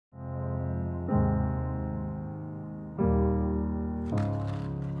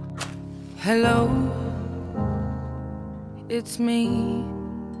Hello, it's me.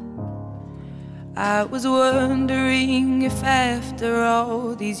 I was wondering if after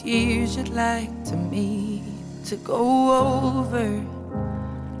all these years you'd like to meet to go over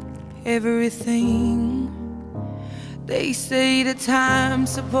everything. They say that time's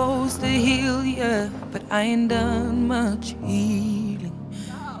supposed to heal ya, but I ain't done much healing.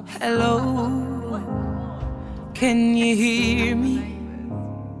 Hello, can you hear me?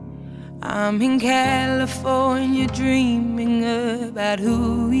 I'm in California dreaming about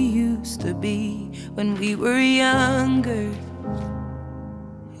who we used to be when we were younger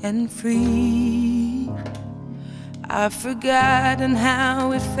and free. I've forgotten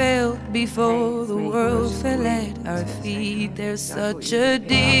how it felt before the world fell at our feet. There's such a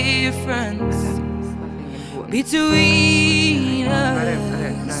difference between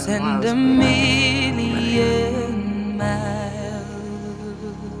us and a million miles.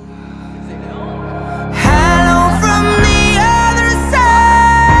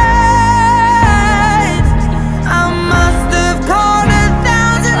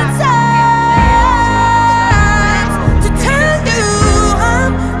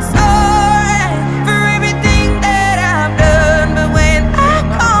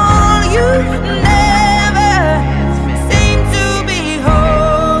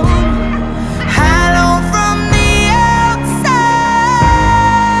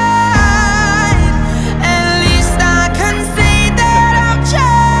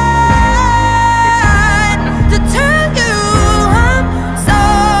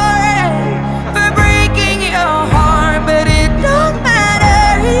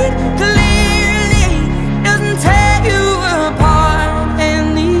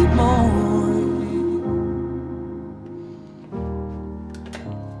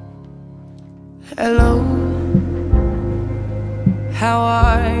 Hello, how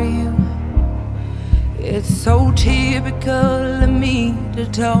are you? It's so typical of me to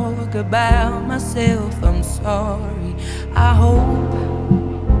talk about myself. I'm sorry. I hope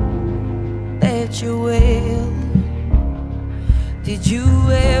that you're well. Did you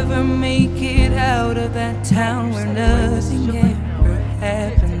ever make it out of that town where nothing ever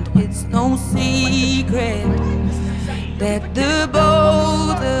happened? It's no secret that the boy